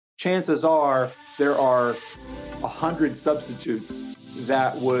chances are there are 100 substitutes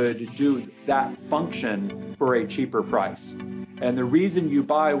that would do that function for a cheaper price. And the reason you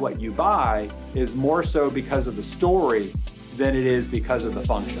buy what you buy is more so because of the story than it is because of the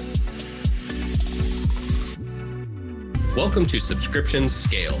function. Welcome to Subscriptions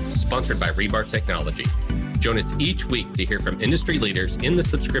Scaled, sponsored by Rebar Technology. Join us each week to hear from industry leaders in the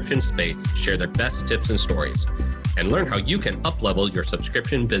subscription space, share their best tips and stories, and learn how you can up-level your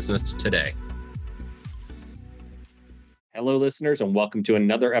subscription business today. Hello, listeners, and welcome to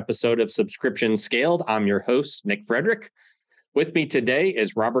another episode of Subscriptions Scaled. I'm your host, Nick Frederick. With me today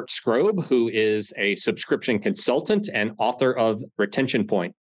is Robert Skrobe, who is a subscription consultant and author of Retention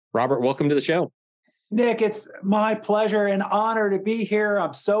Point. Robert, welcome to the show. Nick, it's my pleasure and honor to be here.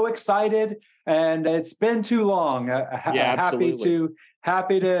 I'm so excited, and it's been too long.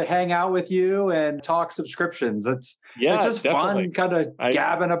 Happy to hang out with you and talk subscriptions. It's just definitely fun, kind of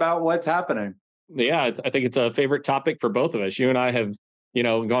gabbing about what's happening. Yeah, I think it's a favorite topic for both of us. You and I have,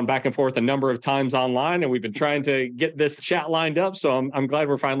 gone back and forth a number of times online, and we've been trying to get this chat lined up. So I'm glad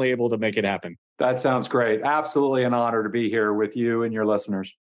we're finally able to make it happen. That sounds great. Absolutely an honor to be here with you and your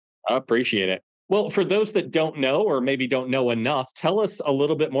listeners. I appreciate it. Well, for those that don't know, or maybe don't know enough, tell us a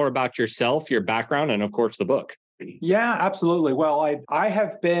little bit more about yourself, your background, and of course, the book. Yeah, absolutely. Well, I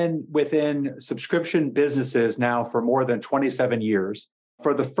have been within subscription businesses now for more than 27 years.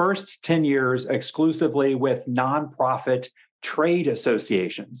 For the first 10 years, exclusively with nonprofit trade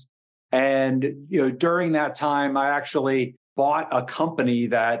associations. And, during that time, I actually bought a company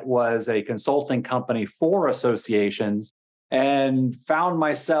that was a consulting company for associations and found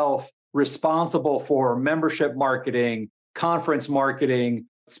myself responsible for membership marketing, conference marketing,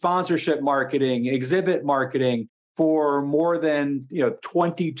 sponsorship marketing, exhibit marketing for more than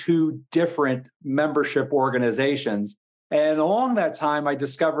 22 different membership organizations. And along that time, I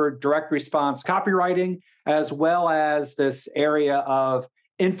discovered direct response copywriting, as well as this area of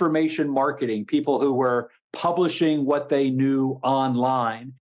information marketing, people who were publishing what they knew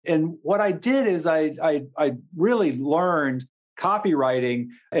online. And what I did is I really learned copywriting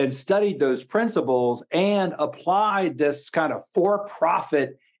and studied those principles and applied this kind of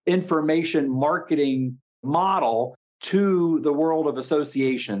for-profit information marketing model to the world of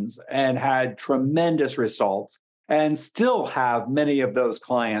associations and had tremendous results and still have many of those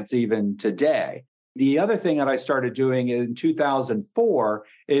clients even today. The other thing that I started doing in 2004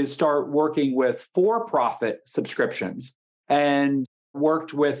 is start working with for-profit subscriptions and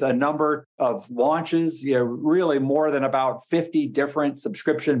worked with a number of launches, really more than about 50 different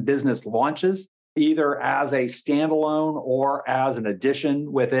subscription business launches, either as a standalone or as an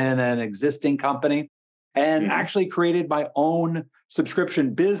addition within an existing company, and actually created my own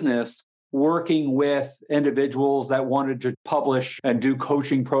subscription business working with individuals that wanted to publish and do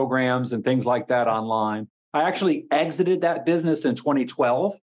coaching programs and things like that online. I actually exited that business in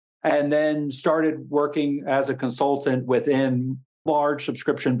 2012 and then started working as a consultant within large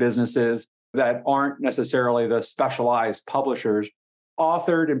subscription businesses that aren't necessarily the specialized publishers.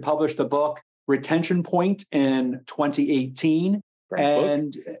 Authored and published the book Retention Point in 2018.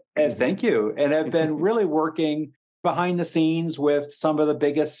 And thank you. And I've been really working behind the scenes with some of the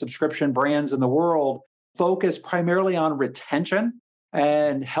biggest subscription brands in the world, focused primarily on retention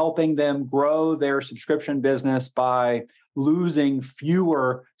and helping them grow their subscription business by losing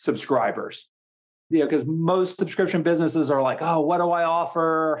fewer subscribers. Because most subscription businesses are like, oh, what do I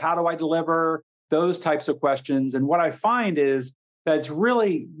offer? How do I deliver? Those types of questions. And what I find is that it's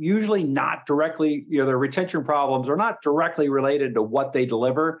really usually not directly, their retention problems are not directly related to what they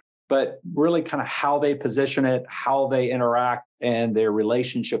deliver, but really kind of how they position it, how they interact, and their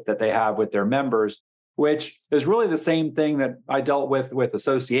relationship that they have with their members, which is really the same thing that I dealt with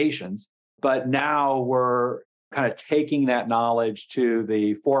associations. But now we're kind of taking that knowledge to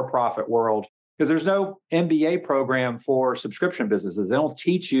the for-profit world, because there's no MBA program for subscription businesses. They don't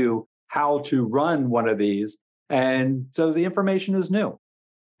teach you how to run one of these. And so the information is new.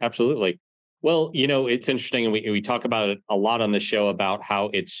 Absolutely. Well, it's interesting. And we talk about it a lot on the show about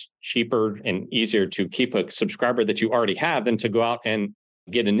how it's cheaper and easier to keep a subscriber that you already have than to go out and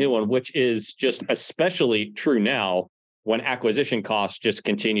get a new one, which is just especially true now when acquisition costs just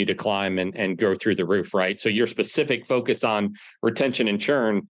continue to climb and go through the roof, right? So your specific focus on retention and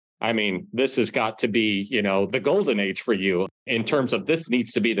churn, I mean, this has got to be, the golden age for you in terms of this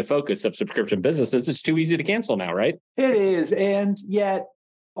needs to be the focus of subscription businesses. It's too easy to cancel now, right? It is. And yet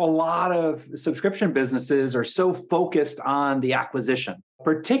a lot of subscription businesses are so focused on the acquisition,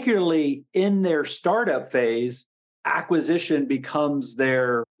 particularly in their startup phase. acquisition becomes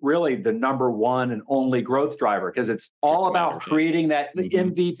their really the number one and only growth driver because it's all about creating that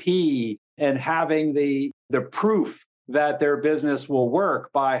MVP and having the proof that their business will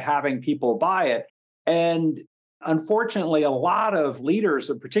work by having people buy it. And unfortunately, a lot of leaders,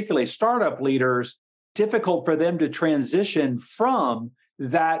 particularly startup leaders, difficult for them to transition from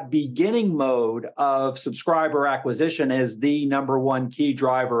that beginning mode of subscriber acquisition as the number one key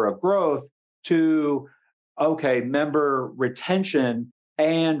driver of growth to, okay, member retention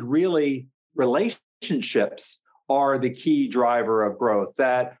and really relationships are the key driver of growth.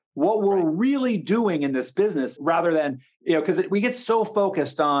 That what we're really doing in this business rather than, because we get so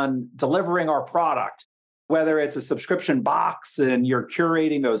focused on delivering our product, whether it's a subscription box and you're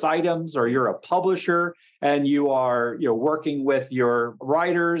curating those items, or you're a publisher and you are working with your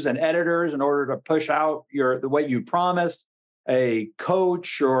writers and editors in order to push out the way you promised, a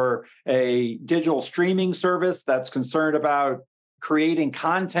coach or a digital streaming service that's concerned about creating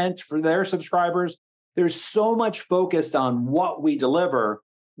content for their subscribers. There's so much focused on what we deliver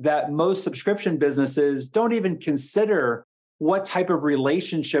that most subscription businesses don't even consider what type of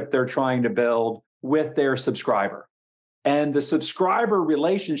relationship they're trying to build with their subscriber. And the subscriber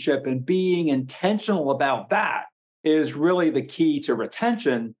relationship and being intentional about that is really the key to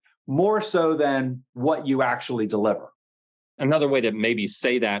retention, more so than what you actually deliver. Another way to maybe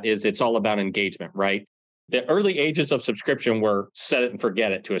say that is it's all about engagement, right? The early ages of subscription were set it and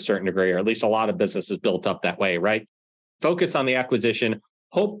forget it to a certain degree, or at least a lot of businesses built up that way, right? Focus on the acquisition,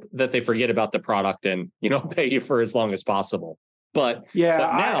 hope that they forget about the product and, pay you for as long as possible. But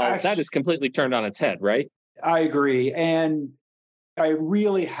now that is completely turned on its head, right? I agree. And I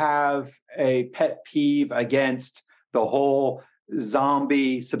really have a pet peeve against the whole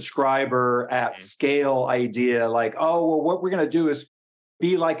zombie subscriber at scale idea. Like, oh, well, what we're going to do is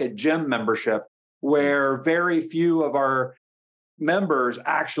be like a gym membership where very few of our members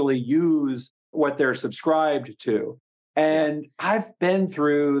actually use what they're subscribed to. And I've been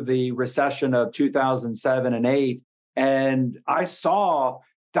through the recession of 2007 and 8, and I saw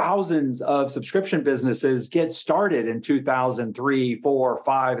thousands of subscription businesses get started in 2003, 4,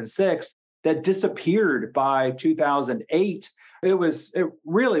 5, and 6 that disappeared by 2008. It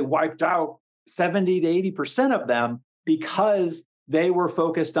really wiped out 70 to 80% of them because they were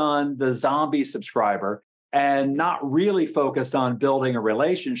focused on the zombie subscriber and not really focused on building a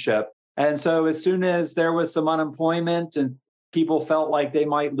relationship. And so as soon as there was some unemployment and people felt like they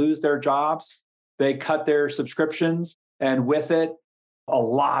might lose their jobs, they cut their subscriptions. And with it, a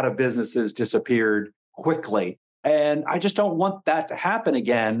lot of businesses disappeared quickly. And I just don't want that to happen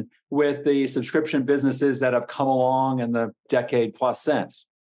again with the subscription businesses that have come along in the decade plus since.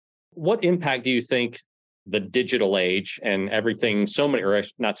 What impact do you think the digital age and everything, so many, or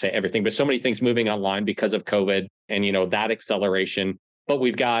not say everything, but so many things moving online because of COVID and, that acceleration, but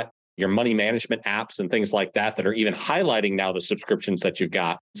we've got your money management apps and things like that are even highlighting now the subscriptions that you've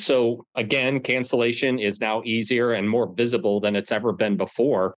got. So again, cancellation is now easier and more visible than it's ever been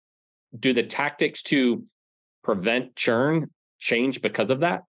before. Do the tactics to prevent churn change because of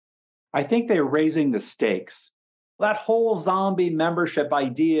that? I think they're raising the stakes. That whole zombie membership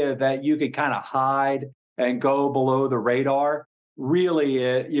idea that you could kind of hide and go below the radar,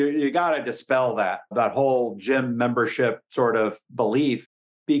 really, you got to dispel that whole gym membership sort of belief.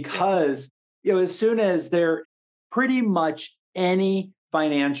 Because, as soon as there pretty much any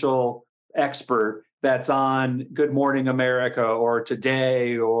financial expert that's on Good Morning America or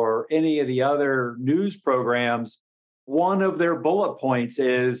Today or any of the other news programs, one of their bullet points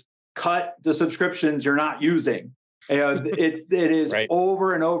is cut the subscriptions you're not using. It is right.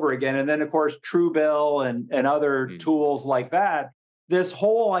 Over and over again. And then, of course, Truebill and other tools like that. This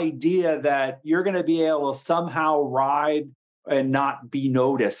whole idea that you're going to be able to somehow ride and not be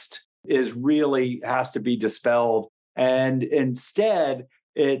noticed has to be dispelled. And instead,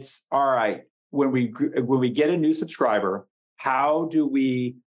 it's all right. When we get a new subscriber, how do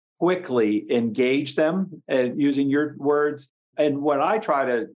we quickly engage them? And using your words, and what I try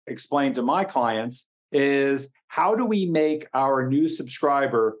to explain to my clients is how do we make our new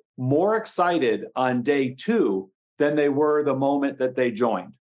subscriber more excited on day 2 than they were the moment that they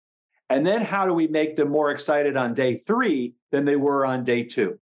joined? And then how do we make them more excited on day 3 than they were on day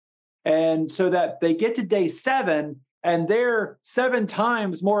 2? And so that they get to day 7 and they're 7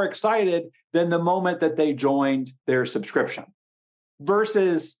 times more excited than the moment that they joined their subscription.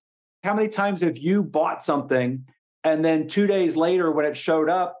 Versus how many times have you bought something and then 2 days later when it showed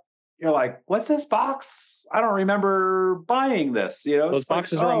up, you're like, what's this box? I don't remember buying this. Those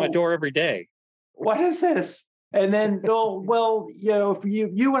boxes are on my door every day. What is this? And then, if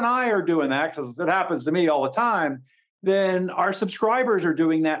you and I are doing that, because it happens to me all the time, then our subscribers are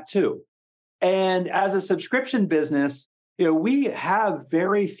doing that too. And as a subscription business, we have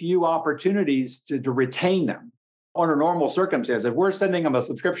very few opportunities to retain them under normal circumstances. If we're sending them a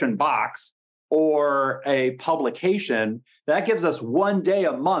subscription box or a publication, that gives us 1 day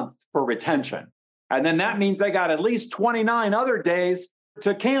a month for retention. And then that means they got at least 29 other days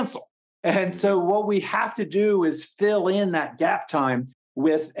to cancel. And so what we have to do is fill in that gap time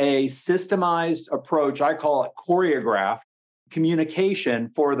with a systemized approach. I call it choreographed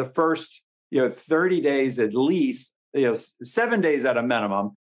communication for the first 30 days at least, 7 days at a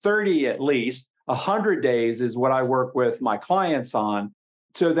minimum, 30 at least, 100 days is what I work with my clients on,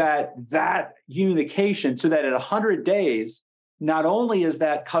 so that communication, so that at 100 days, not only is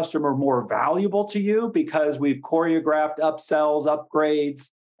that customer more valuable to you because we've choreographed upsells, upgrades,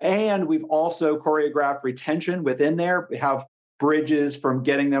 and we've also choreographed retention within there. We have bridges from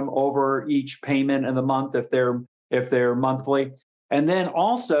getting them over each payment in the month if they're monthly. And then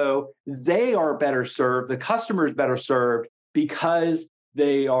also they are better served, the customer is better served because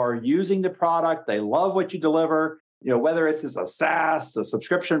they are using the product, they love what you deliver, whether it's a SaaS, a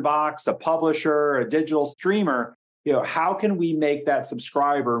subscription box, a publisher, a digital streamer, how can we make that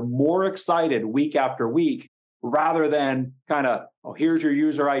subscriber more excited week after week rather than kind of, here's your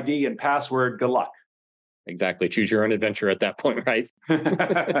user ID and password, good luck. Exactly. Choose your own adventure at that point, right?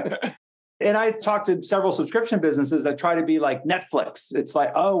 And I talked to several subscription businesses that try to be like Netflix. It's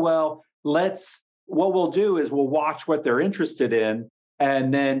like, what we'll do is we'll watch what they're interested in.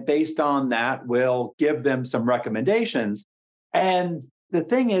 And then based on that, we'll give them some recommendations. And the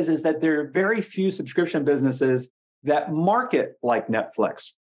thing is that there are very few subscription businesses that market like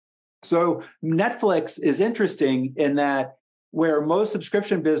Netflix. So Netflix is interesting in that where most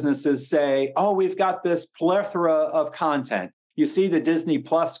subscription businesses say, we've got this plethora of content. You see the Disney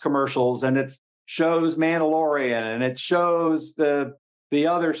Plus commercials and it shows Mandalorian and it shows the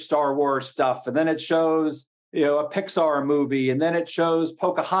other Star Wars stuff. And then it shows, a Pixar movie, and then it shows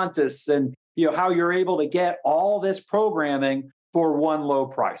Pocahontas and, how you're able to get all this programming for one low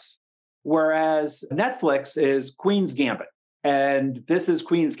price. Whereas Netflix is Queen's Gambit. And this is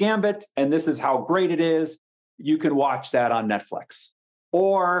Queen's Gambit, and this is how great it is. You can watch that on Netflix.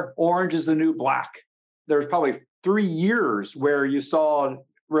 Or Orange is the New Black. There's probably 3 years where you saw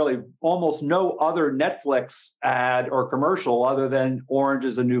really almost no other Netflix ad or commercial other than Orange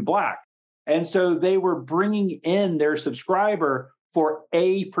is the New Black. And so they were bringing in their subscriber for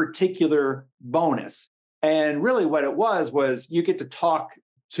a particular bonus. And really what it was you get to talk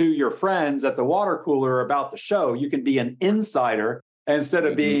to your friends at the water cooler about the show. You can be an insider instead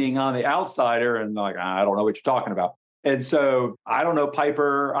of being on the outsider and like, I don't know what you're talking about. And so I don't know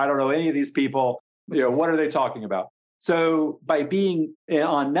Piper. I don't know any of these people. What are they talking about? So by being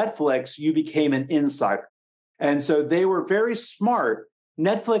on Netflix, you became an insider. And so they were very smart.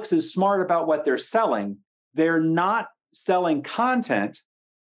 Netflix is smart about what they're selling. They're not selling content.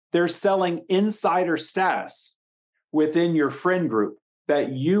 They're selling insider status within your friend group,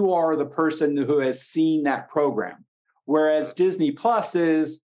 that you are the person who has seen that program. Whereas Disney Plus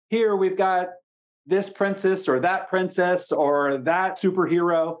is, here we've got this princess or that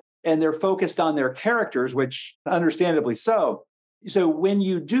superhero, and they're focused on their characters, which understandably so. So when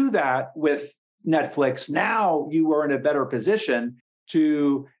you do that with Netflix, now you are in a better position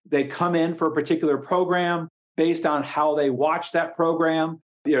they come in for a particular program based on how they watch that program,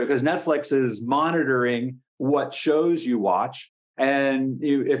 because Netflix is monitoring what shows you watch. And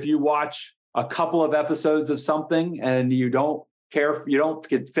if you watch a couple of episodes of something and you don't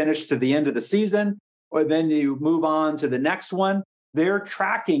get finished to the end of the season, or then you move on to the next one, they're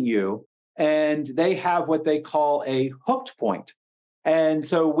tracking you and they have what they call a hooked point. And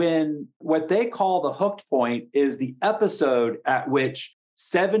so what they call the hooked point is the episode at which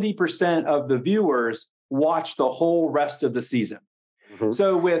 70% of the viewers watch the whole rest of the season. Mm-hmm.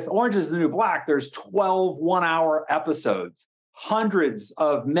 So with Orange is the New Black, there's 12 one-hour episodes, hundreds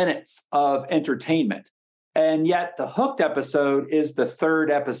of minutes of entertainment. And yet the hooked episode is the third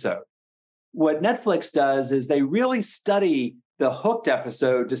episode. What Netflix does is they really study the hooked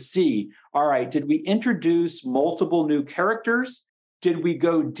episode to see, all right, did we introduce multiple new characters? Did we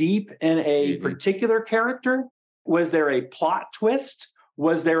go deep in a particular character? Was there a plot twist?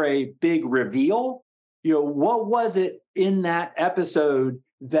 Was there a big reveal? What was it in that episode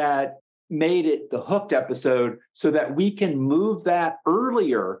that made it the hooked episode so that we can move that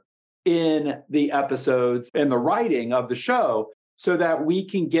earlier in the episodes and the writing of the show so that we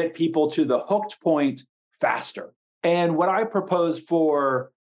can get people to the hooked point faster? And what I propose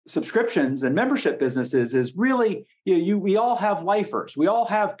for subscriptions and membership businesses is really, we all have lifers. We all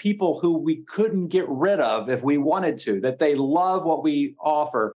have people who we couldn't get rid of if we wanted to, that they love what we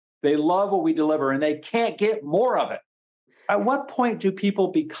offer. They love what we deliver and they can't get more of it. At what point do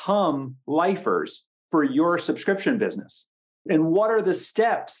people become lifers for your subscription business? And what are the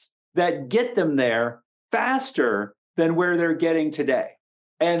steps that get them there faster than where they're getting today?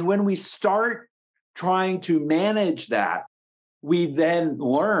 And when we start trying to manage that, we then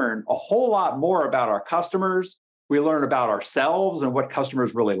learn a whole lot more about our customers. We learn about ourselves and what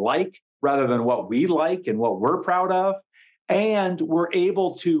customers really like rather than what we like and what we're proud of. And we're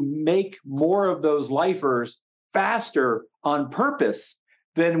able to make more of those lifers faster on purpose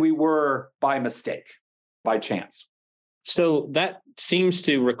than we were by mistake, by chance. So that seems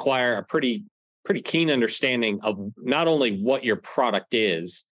to require a pretty keen understanding of not only what your product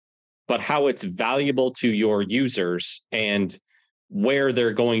is, but how it's valuable to your users and where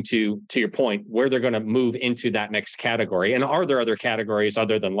they're going to your point, where they're going to move into that next category. And are there other categories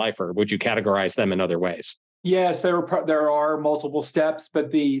other than Lifer? Would you categorize them in other ways? Yes, there are multiple steps, but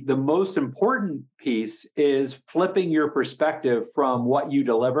the most important piece is flipping your perspective from what you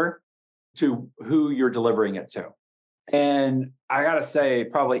deliver to who you're delivering it to. And I got to say,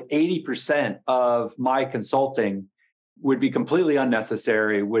 probably 80% of my consulting would be completely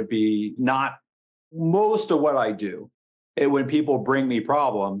unnecessary, would be not most of what I do. When people bring me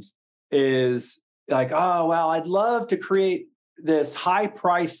problems is like, oh, well, I'd love to create this high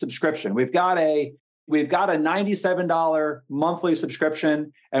price subscription. We've got a $97 monthly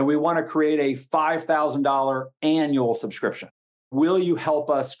subscription, and we want to create a $5,000 annual subscription. Will you help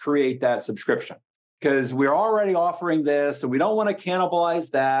us create that subscription? Because we're already offering this, and we don't want to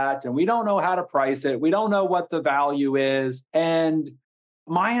cannibalize that, and we don't know how to price it. We don't know what the value is. And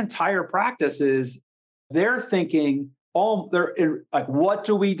my entire practice is they're thinking, what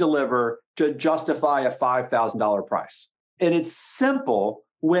do we deliver to justify a $5,000 price? And it's simple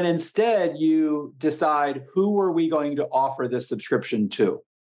when instead you decide, who are we going to offer this subscription to?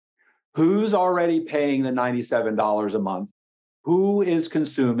 Who's already paying the $97 a month? Who is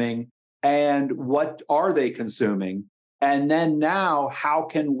consuming? And what are they consuming? And then now, how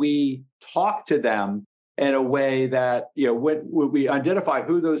can we talk to them in a way that, when we identify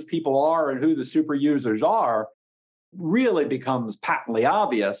who those people are and who the super users are, really becomes patently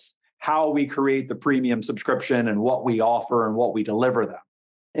obvious how we create the premium subscription and what we offer and what we deliver them.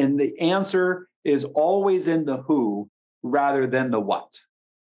 And the answer is always in the who rather than the what.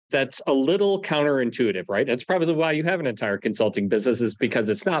 That's a little counterintuitive, right? That's probably why you have an entire consulting business, is because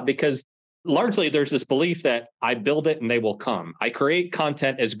it's not. Because largely there's this belief that I build it and they will come. I create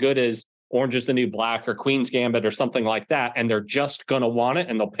content as good as Orange is the New Black or Queen's Gambit or something like that, and they're just going to want it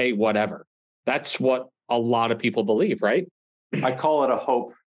and they'll pay whatever. That's what a lot of people believe, right? I call it a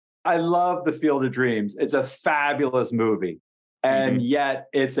hope. I love The Field of Dreams. It's a fabulous movie. And yet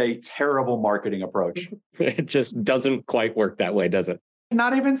it's a terrible marketing approach. It just doesn't quite work that way, does it?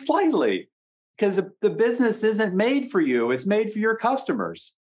 Not even slightly, because the business isn't made for you. It's made for your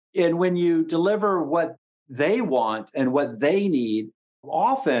customers. And when you deliver what they want and what they need,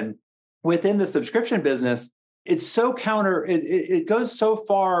 often within the subscription business, it's so it goes so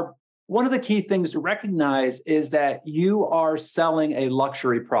far. One of the key things to recognize is that you are selling a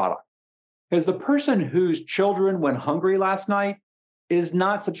luxury product. Because the person whose children went hungry last night is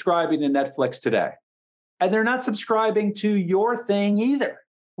not subscribing to Netflix today. And they're not subscribing to your thing either,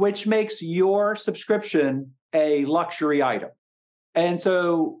 which makes your subscription a luxury item. And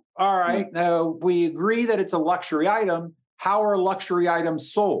so, all right, now we agree that it's a luxury item. How are luxury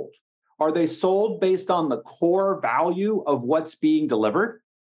items sold? Are they sold based on the core value of what's being delivered?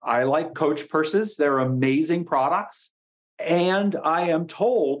 I like Coach purses. They're amazing products. And I am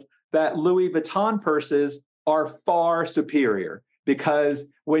told that Louis Vuitton purses are far superior, because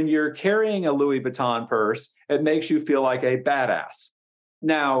when you're carrying a Louis Vuitton purse, it makes you feel like a badass.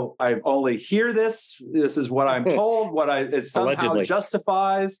 Now, I only hear this. This is what I'm told. It somehow Allegedly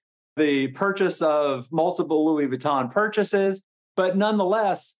justifies the purchase of multiple Louis Vuitton purchases. But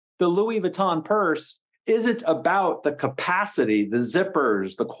nonetheless, the Louis Vuitton purse isn't about the capacity, the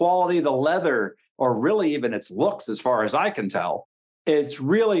zippers, the quality, the leather, or really even its looks, as far as I can tell. It's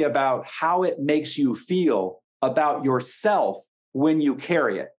really about how it makes you feel about yourself when you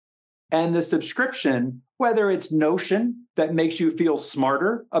carry it. And the subscription, whether it's Notion that makes you feel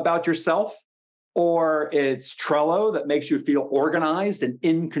smarter about yourself, or it's Trello that makes you feel organized and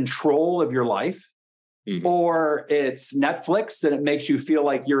in control of your life, or it's Netflix and it makes you feel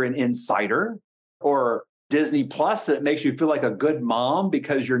like you're an insider, or Disney Plus that makes you feel like a good mom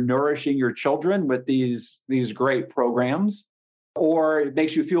because you're nourishing your children with these great programs. or it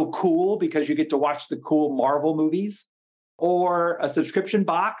makes you feel cool because you get to watch the cool Marvel movies, or a subscription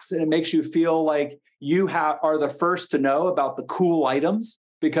box and it makes you feel like are the first to know about the cool items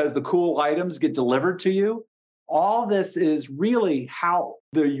because the cool items get delivered to you. All this is really how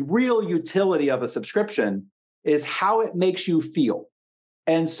the real utility of a subscription is how it makes you feel.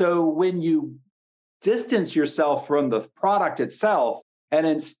 And so when you distance yourself from the product itself and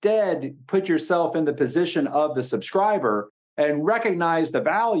instead put yourself in the position of the subscriber and recognize the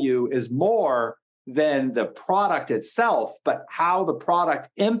value is more than the product itself, but how the product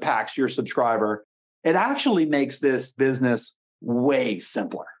impacts your subscriber, it actually makes this business way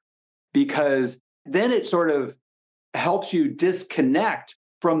simpler because then it sort of helps you disconnect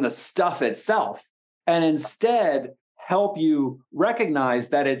from the stuff itself and instead help you recognize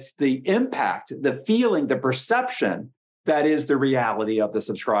that it's the impact, the feeling, the perception that is the reality of the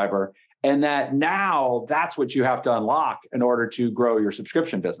subscriber. And that now that's what you have to unlock in order to grow your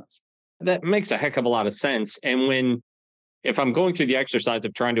subscription business. That makes a heck of a lot of sense. And if I'm going through the exercise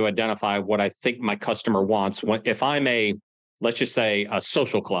of trying to identify what I think my customer wants, if I'm let's just say a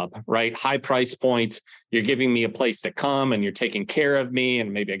social club, right? High price point, you're giving me a place to come and you're taking care of me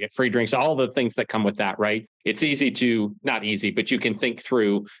and maybe I get free drinks, all the things that come with that, right? It's not easy, but you can think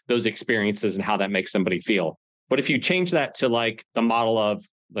through those experiences and how that makes somebody feel. But if you change that to like the model of,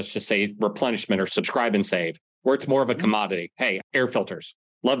 let's just say replenishment or subscribe and save, where it's more of a commodity. Hey, air filters.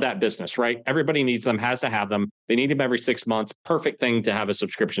 Love that business, right? Everybody needs them, has to have them. They need them every 6 months. Perfect thing to have a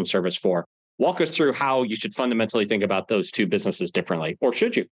subscription service for. Walk us through how you should fundamentally think about those two businesses differently, or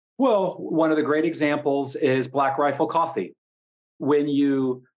should you? Well, one of the great examples is Black Rifle Coffee. When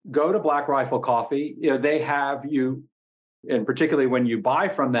you go to Black Rifle Coffee, they have you, and particularly when you buy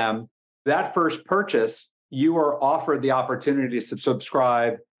from them, that first purchase, you are offered the opportunity to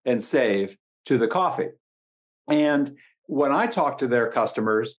subscribe and save to the coffee. And when I talk to their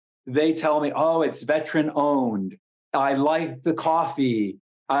customers, they tell me, oh, it's veteran owned. I like the coffee.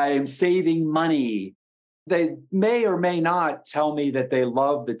 I'm saving money. They may or may not tell me that they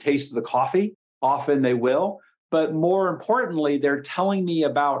love the taste of the coffee. Often they will. But more importantly, they're telling me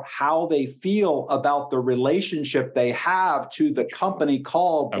about how they feel about the relationship they have to the company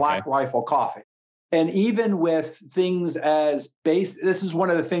called Black Rifle Coffee. And even with things this is one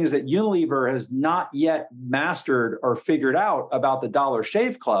of the things that Unilever has not yet mastered or figured out about the Dollar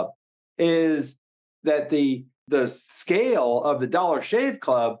Shave Club is that the scale of the Dollar Shave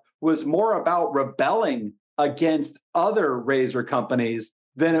Club was more about rebelling against other razor companies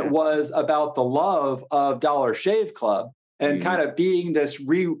than it was about the love of Dollar Shave Club and kind of being this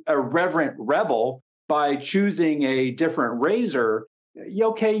irreverent rebel by choosing a different razor.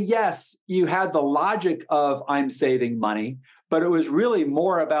 Okay, yes, you had the logic of I'm saving money, but it was really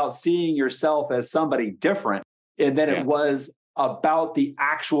more about seeing yourself as somebody different than it was about the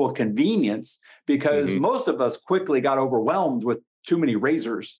actual convenience, because most of us quickly got overwhelmed with too many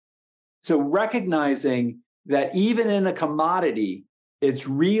razors. So recognizing that even in a commodity, it's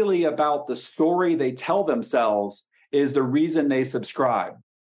really about the story they tell themselves is the reason they subscribe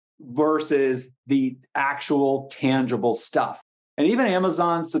versus the actual tangible stuff. And even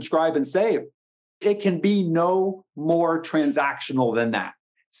Amazon Subscribe and Save, it can be no more transactional than that.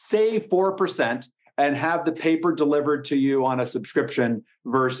 Save 4% and have the paper delivered to you on a subscription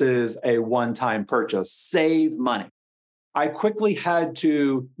versus a one-time purchase. Save money. I quickly had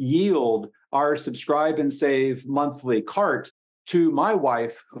to yield our Subscribe and Save monthly cart to my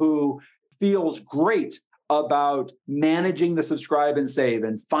wife, who feels great about managing the Subscribe and Save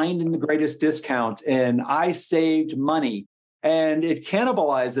and finding the greatest discount. And I saved money. And it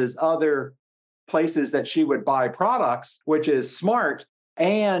cannibalizes other places that she would buy products, which is smart.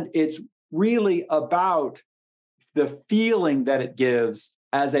 And it's really about the feeling that it gives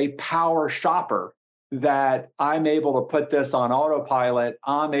as a power shopper, that I'm able to put this on autopilot.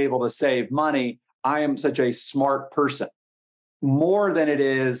 I'm able to save money. I am such a smart person, more than it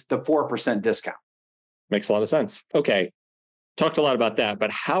is the 4% discount. Makes a lot of sense. Okay. Talked a lot about that, but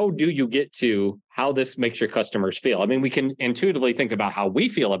how do you get to how this makes your customers feel? I mean, we can intuitively think about how we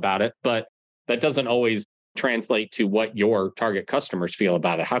feel about it, but that doesn't always translate to what your target customers feel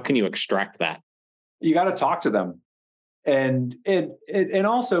about it. How can you extract that? You got to talk to them. And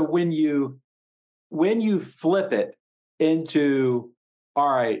also when you flip it into, all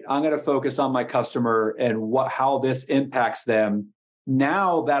right, I'm going to focus on my customer and how this impacts them.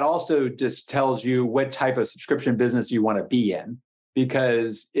 Now that also just tells you what type of subscription business you want to be in.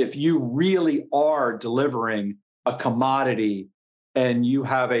 Because if you really are delivering a commodity and you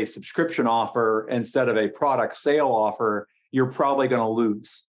have a subscription offer instead of a product sale offer, you're probably going to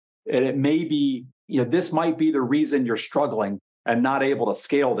lose. And it may be, this might be the reason you're struggling and not able to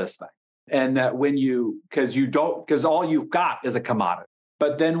scale this thing. And that because all you've got is a commodity.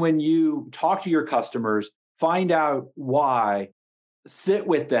 But then when you talk to your customers, find out why, sit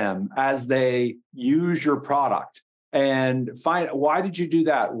with them as they use your product and find, why did you do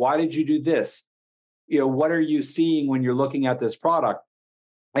that? Why did you do this? What are you seeing when you're looking at this product?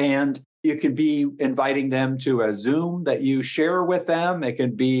 And you could be inviting them to a Zoom that you share with them. It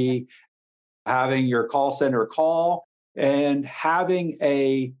could be having your call center call and having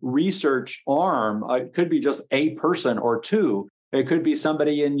a research arm. It could be just a person or two. It could be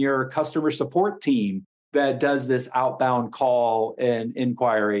somebody in your customer support team that does this outbound call and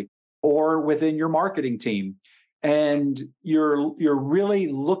inquiry, or within your marketing team. And you're really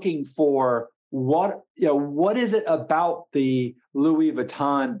looking for what is it about the Louis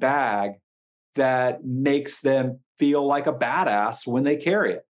Vuitton bag that makes them feel like a badass when they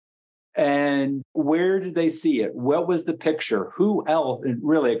carry it? And where did they see it? What was the picture? Who else? And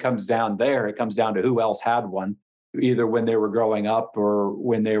really, it comes down there. It comes down to who else had one, either when they were growing up or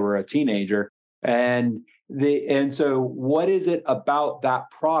when they were a teenager. And so what is it about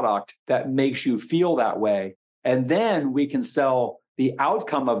that product that makes you feel that way? And then we can sell the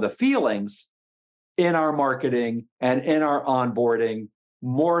outcome of the feelings in our marketing and in our onboarding,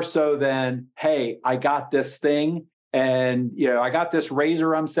 more so than, hey, I got this thing, and I got this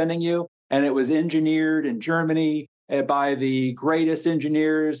razor I'm sending you, and it was engineered in Germany by the greatest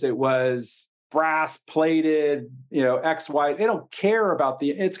engineers. It was brass plated, X, Y. They don't care about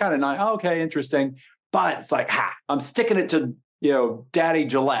it's kind of nice. Okay, interesting. But it's like, I'm sticking it to, Daddy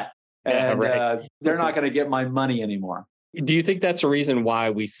Gillette, and they're not going to get my money anymore. Do you think that's a reason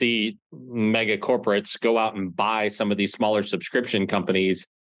why we see mega corporates go out and buy some of these smaller subscription companies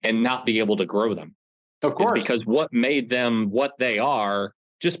and not be able to grow them? Of course. It's because what made them what they are,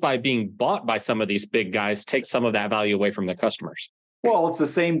 just by being bought by some of these big guys, takes some of that value away from their customers. Well, it's the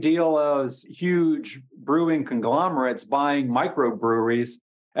same deal as huge brewing conglomerates buying microbreweries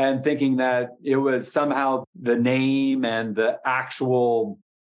and thinking that it was somehow the name and the actual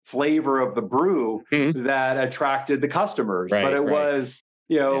flavor of the brew that attracted the customers. But it was,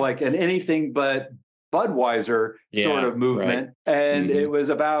 like an anything but Budweiser sort of movement. Right. And it was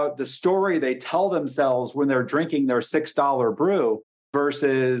about the story they tell themselves when they're drinking their $6 brew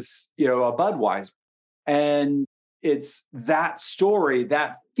versus, a Budweiser. And it's that story,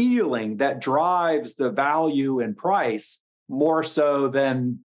 that feeling that drives the value and price more so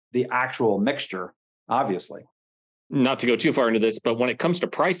than the actual mixture, obviously. Not to go too far into this, but when it comes to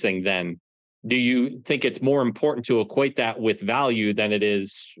pricing, then do you think it's more important to equate that with value than it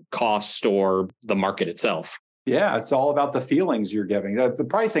is cost or the market itself? Yeah, it's all about the feelings you're giving. The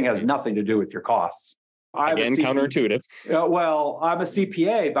pricing has nothing to do with your costs. Again, counterintuitive. Well, I'm a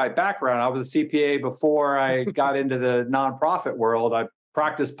CPA by background. I was a CPA before I got into the nonprofit world. I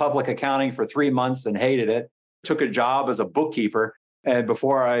practiced public accounting for 3 months and hated it. Took a job as a bookkeeper and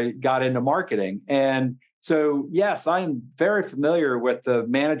before I got into marketing. And so, yes, I'm very familiar with the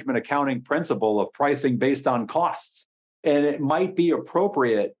management accounting principle of pricing based on costs. And it might be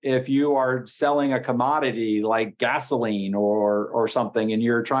appropriate if you are selling a commodity like gasoline or something, and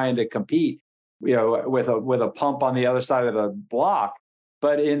you're trying to compete, with a pump on the other side of the block.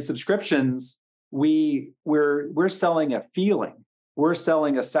 But in subscriptions, we're selling a feeling, we're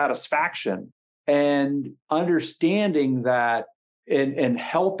selling a satisfaction, and understanding that and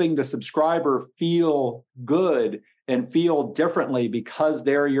helping the subscriber feel good and feel differently because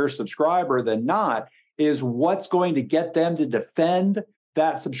they're your subscriber than not is what's going to get them to defend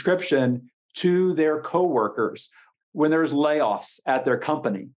that subscription to their coworkers when there's layoffs at their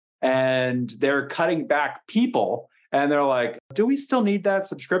company and they're cutting back people and they're like, do we still need that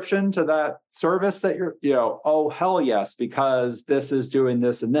subscription to that service that oh, hell yes, because this is doing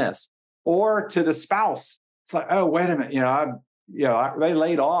this and this. Or to the spouse, it's like, oh, wait a minute, they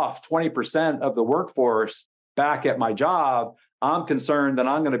laid off 20% of the workforce back at my job. I'm concerned that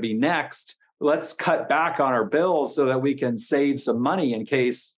I'm going to be next. Let's cut back on our bills so that we can save some money in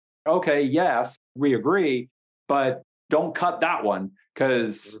case, okay, yes, we agree, but don't cut that one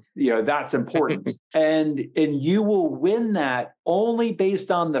because, that's important. and you will win that only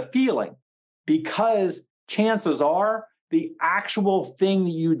based on the feeling, because chances are the actual thing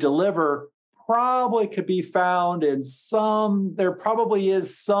that you deliver probably could be found in there probably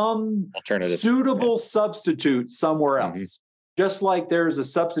is some alternative suitable substitute somewhere else. Just like there's a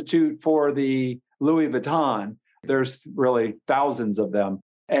substitute for the Louis Vuitton, there's really thousands of them.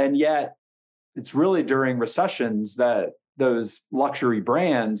 And yet it's really during recessions that those luxury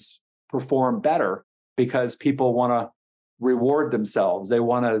brands perform better because people want to reward themselves. They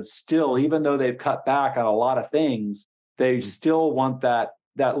want to still, even though they've cut back on a lot of things, They still want that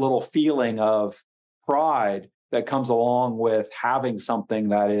little feeling of pride that comes along with having something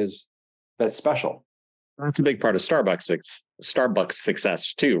that's special. That's a big part of Starbucks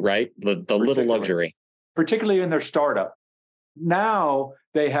success too, right? The little luxury. Particularly in their startup. Now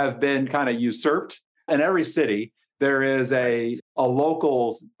they have been kind of usurped. In every city, there is a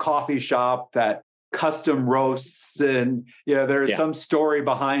local coffee shop that custom roasts, and there's some story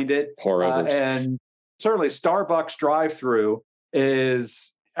behind it. Pour overs. And certainly Starbucks drive-through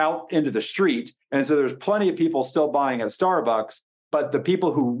is out into the street. And so there's plenty of people still buying at Starbucks, but the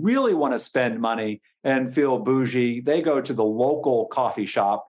people who really want to spend money and feel bougie, they go to the local coffee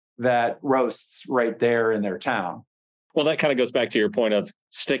shop that roasts right there in their town. Well, that kind of goes back to your point of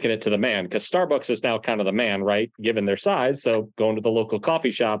sticking it to the man, because Starbucks is now kind of the man, right? Given their size. So going to the local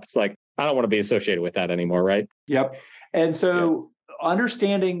coffee shop, it's like, I don't want to be associated with that anymore, right? Yep. And so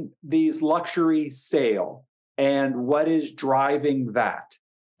understanding these luxury sale and what is driving that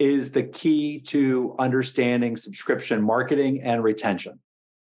is the key to understanding subscription marketing and retention.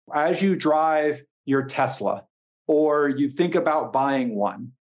 As you drive your Tesla or you think about buying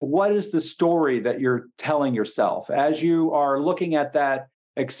one, what is the story that you're telling yourself? As you are looking at that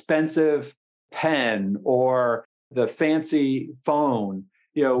expensive pen or the fancy phone,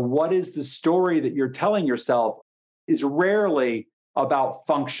 what is the story that you're telling yourself is rarely about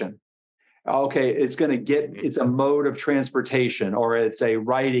function. Okay, it's a mode of transportation, or it's a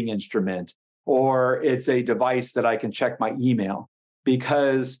writing instrument, or it's a device that I can check my email,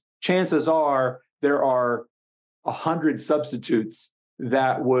 because chances are there are 100 substitutes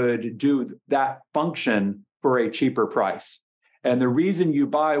that would do that function for a cheaper price. And the reason you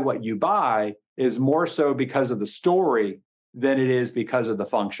buy what you buy is more so because of the story than it is because of the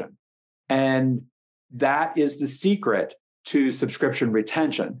function. And that is the secret to subscription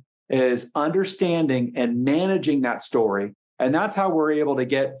retention, is understanding and managing that story. And that's how we're able to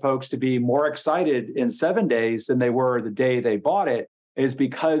get folks to be more excited in 7 days than they were the day they bought it, is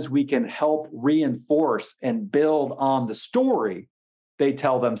because we can help reinforce and build on the story they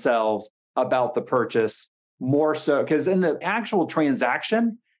tell themselves about the purchase more so. Because in the actual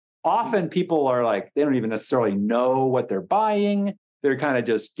transaction, often people are like, they don't even necessarily know what they're buying. They're kind of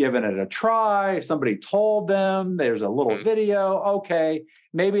just giving it a try. Somebody told them, there's a little video. Okay,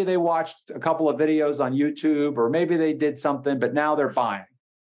 maybe they watched a couple of videos on YouTube, or maybe they did something, but now they're buying.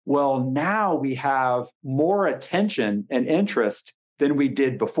 Well, now we have more attention and interest than we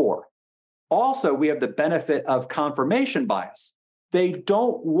did before. Also, we have the benefit of confirmation bias. They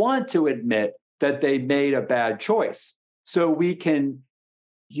don't want to admit that they made a bad choice. So we can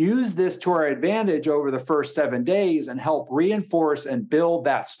use this to our advantage over the first 7 days and help reinforce and build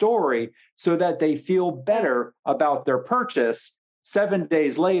that story so that they feel better about their purchase 7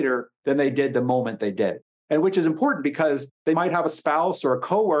 days later than they did the moment they did. And which is important because they might have a spouse or a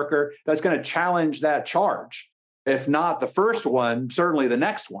coworker that's going to challenge that charge. If not the first one, certainly the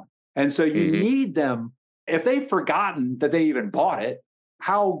next one. And so you need them. If they've forgotten that they even bought it,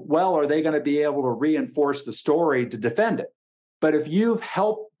 how well are they going to be able to reinforce the story to defend it? But if you've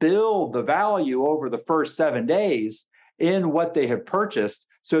helped build the value over the first 7 days in what they have purchased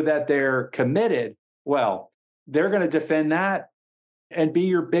so that they're committed, well, they're going to defend that and be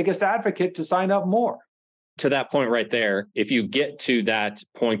your biggest advocate to sign up more. To that point right there, if you get to that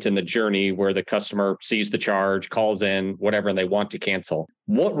point in the journey where the customer sees the charge, calls in, whatever, and they want to cancel,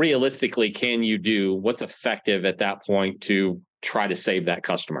 what realistically can you do? What's effective at that point to try to save that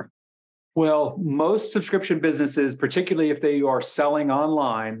customer? Well, most subscription businesses, particularly if they are selling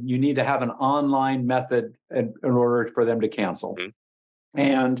online, you need to have an online method in order for them to cancel.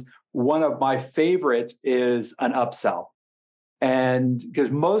 And one of my favorites is an upsell. And because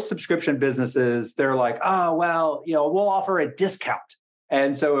most subscription businesses, they're like, oh, well, we'll offer a discount.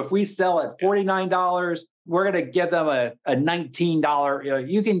 And so if we sell at $49, we're going to give them a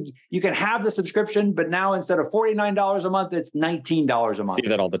 $19. You can have the subscription, but now instead of $49 a month, it's $19 a month. See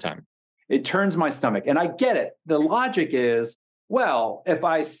that all the time. It turns my stomach. And I get it. The logic is, well, if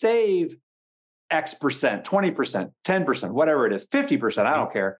I save X percent, 20%, 10%, whatever it is, 50%, I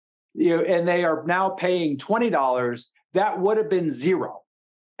don't care. And they are now paying $20, that would have been zero.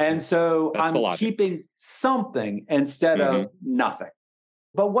 And so I'm keeping something instead of nothing.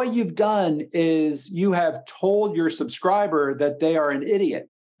 But what you've done is you have told your subscriber that they are an idiot,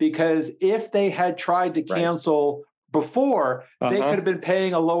 because if they had tried to cancel before, they could have been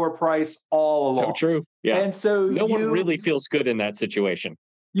paying a lower price all along. So true. Yeah. And so no one really feels good in that situation.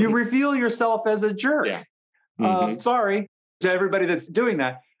 You reveal yourself as a jerk. Yeah. Sorry to everybody that's doing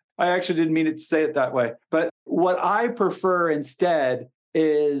that. I actually didn't mean it to say it that way. But what I prefer instead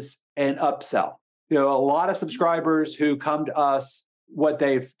is an upsell. A lot of subscribers who come to us, what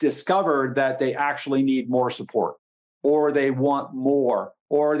they've discovered that they actually need more support, or they want more,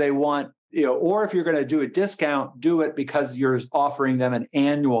 or they want, or if you're going to do a discount, do it because you're offering them an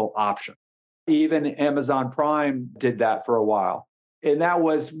annual option. Even Amazon Prime did that for a while. And that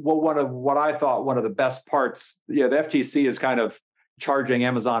was one of what I thought one of the best parts. The FTC is kind of charging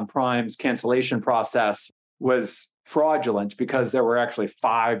Amazon Prime's cancellation process was fraudulent because there were actually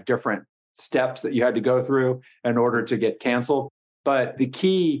 5 different steps that you had to go through in order to get canceled. But the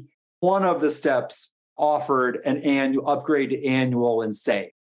key, one of the steps offered an annual upgrade to annual and save.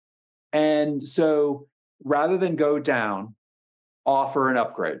 And so rather than go down, offer an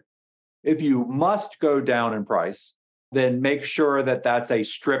upgrade. If you must go down in price, then make sure that that's a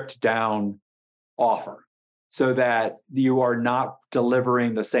stripped down offer so that you are not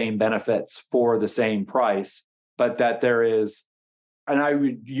delivering the same benefits for the same price, but that there is, and I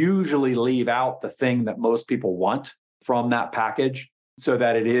would usually leave out the thing that most people want from that package so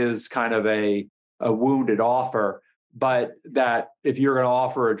that it is kind of a wounded offer, but that if you're going to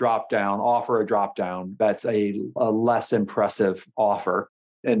offer a drop down, that's a less impressive offer.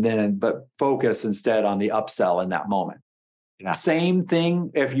 But focus instead on the upsell in that moment. Yeah. Same thing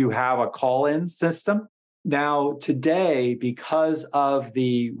if you have a call-in system. Now, today, because of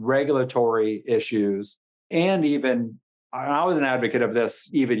the regulatory issues, and even I was an advocate of this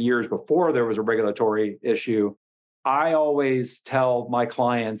even years before there was a regulatory issue, I always tell my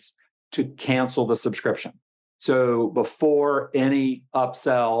clients to cancel the subscription. So before any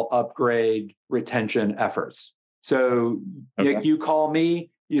upsell, upgrade, retention efforts. So okay. Nick, you call me,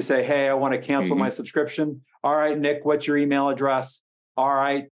 you say, hey, I want to cancel my subscription. All right, Nick, what's your email address? All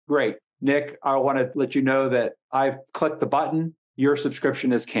right, great. Nick, I want to let you know that I've clicked the button. Your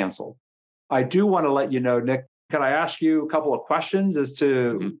subscription is canceled. I do want to let you know, Nick, can I ask you a couple of questions as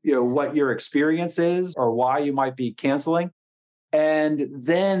to what your experience is or why you might be canceling? And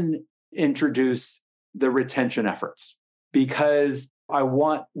then introduce the retention efforts. Because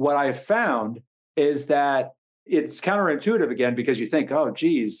what I found is that it's counterintuitive again, because you think, oh,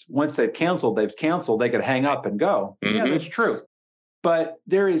 geez, once they've canceled, they could hang up and go. Mm-hmm. Yeah, that's true. But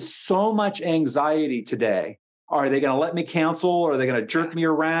there is so much anxiety today. Are they going to let me cancel? Or are they going to jerk me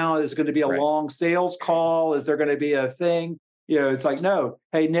around? Is it going to be a long sales call? Is there going to be a thing? It's like, no,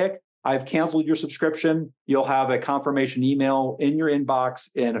 hey, Nick, I've canceled your subscription. You'll have a confirmation email in your inbox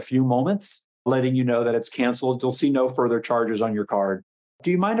in a few moments, letting you know that it's canceled. You'll see no further charges on your card. Do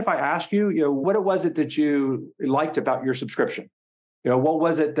you mind if I ask you, what was it that you liked about your subscription? What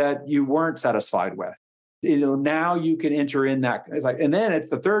was it that you weren't satisfied with? Now you can enter in that. And then it's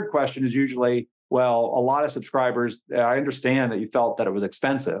the third question is usually, well, a lot of subscribers, I understand that you felt that it was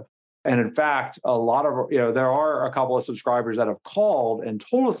expensive. And in fact, a lot of, there are a couple of subscribers that have called and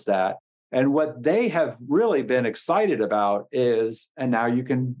told us that. And what they have really been excited about is, and now you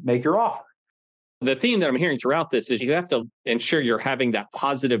can make your offer. The theme that I'm hearing throughout this is you have to ensure you're having that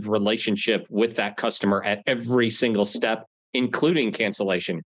positive relationship with that customer at every single step, including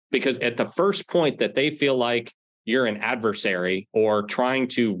cancellation. Because at the first point that they feel like you're an adversary or trying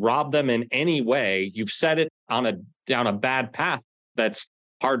to rob them in any way, you've set it down a bad path that's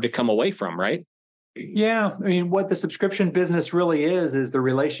hard to come away from, right? Yeah. I mean, what the subscription business really is the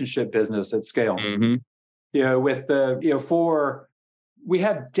relationship business at scale. Mm-hmm. We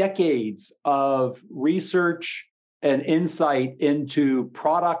have decades of research and insight into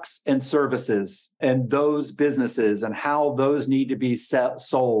products and services and those businesses and how those need to be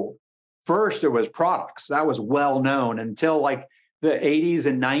sold. First, it was products. That was well known until like the 80s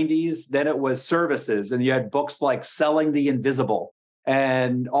and 90s. Then it was services. And you had books like Selling the Invisible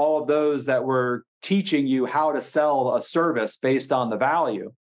and all of those that were teaching you how to sell a service based on the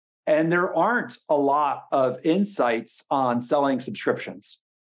value. And there aren't a lot of insights on selling subscriptions.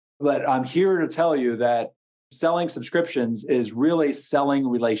 But I'm here to tell you that selling subscriptions is really selling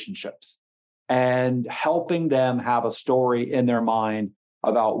relationships and helping them have a story in their mind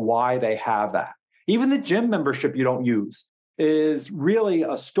about why they have that. Even the gym membership you don't use is really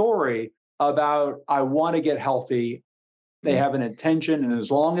a story about, I want to get healthy. They have an intention. And as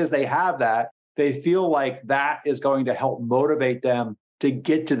long as they have that, they feel like that is going to help motivate them to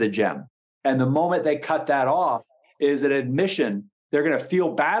get to the gym. And the moment they cut that off is an admission. They're going to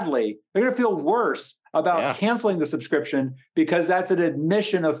feel badly. They're going to feel worse about canceling the subscription because that's an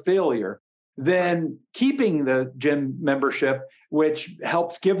admission of failure than keeping the gym membership, which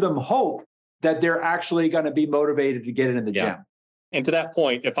helps give them hope that they're actually going to be motivated to get it in the gym. And to that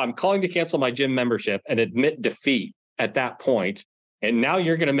point, if I'm calling to cancel my gym membership and admit defeat at that point, and now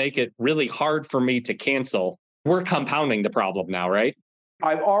you're going to make it really hard for me to cancel, we're compounding the problem now, right?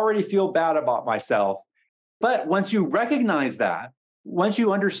 I already feel bad about myself. But once you recognize that, once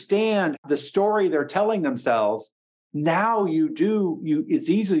you understand the story they're telling themselves, now it's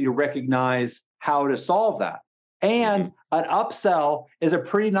easy to recognize how to solve that. And an upsell is a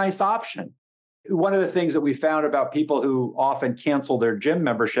pretty nice option. One of the things that we found about people who often cancel their gym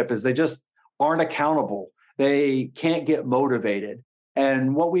membership is they just aren't accountable. They can't get motivated.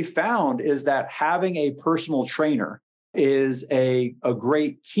 And what we found is that having a personal trainer is a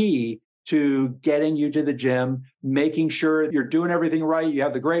great key to getting you to the gym, making sure you're doing everything right, you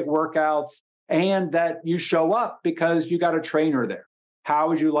have the great workouts, and that you show up because you got a trainer there. How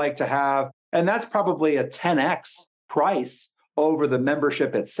would you like to have, and that's probably a 10x price over the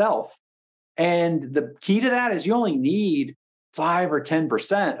membership itself. And the key to that is you only need 5 or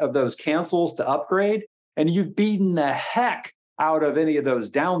 10% of those cancels to upgrade, and you've beaten the heck out of any of those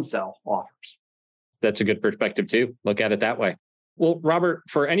downsell offers. That's a good perspective too. Look at it that way. Well, Robert,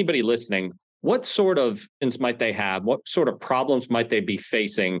 for anybody listening, what sort of things might they have? What sort of problems might they be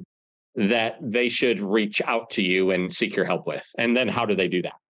facing that they should reach out to you and seek your help with? And then how do they do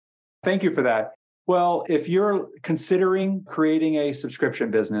that? Thank you for that. Well, if you're considering creating a subscription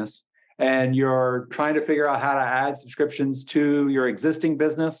business and you're trying to figure out how to add subscriptions to your existing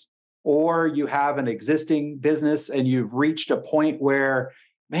business, or you have an existing business and you've reached a point where,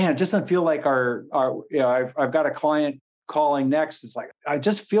 man, it just doesn't feel like I've got a client calling next. It's like, I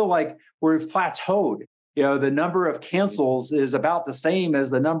just feel like we've plateaued. The number of cancels is about the same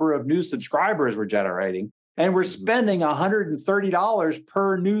as the number of new subscribers we're generating. And we're spending $130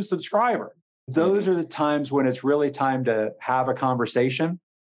 per new subscriber. Those are the times when it's really time to have a conversation.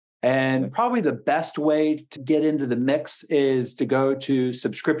 And probably the best way to get into the mix is to go to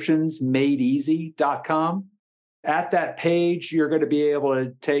subscriptionsmadeeasy.com. At that page, you're going to be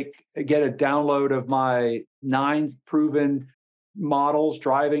able to get a download of my 9 proven models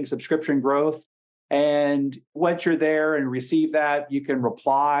driving subscription growth. And once you're there and receive that, you can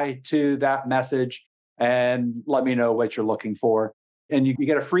reply to that message and let me know what you're looking for. And you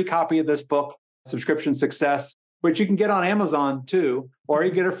get a free copy of this book, Subscription Success, which you can get on Amazon too, or you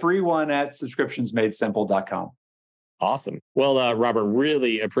get a free one at subscriptionsmadesimple.com. Awesome. Well, Robert,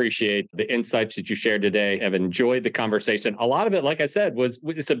 really appreciate the insights that you shared today. I've enjoyed the conversation. A lot of it, like I said,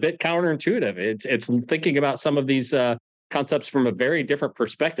 it's a bit counterintuitive. It's thinking about some of these concepts from a very different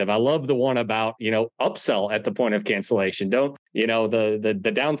perspective. I love the one about, upsell at the point of cancellation. The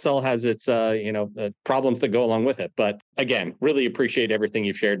downsell has its, the problems that go along with it. But again, really appreciate everything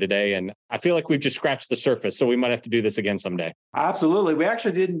you've shared today. And I feel like we've just scratched the surface. So we might have to do this again someday. Absolutely. We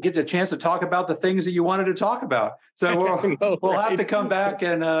actually didn't get a chance to talk about the things that you wanted to talk about. So we'll have to come back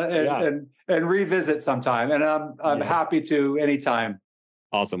and revisit sometime. And I'm happy to anytime.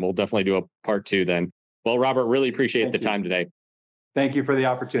 Awesome. We'll definitely do a part 2 then. Well, Robert, really appreciate the time today. Thank you for the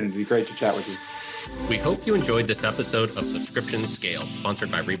opportunity. Great to chat with you. We hope you enjoyed this episode of Subscriptions Scaled,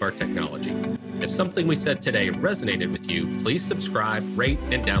 sponsored by Rebar Technology. If something we said today resonated with you, please subscribe, rate,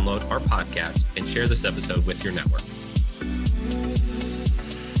 and download our podcast and share this episode with your network.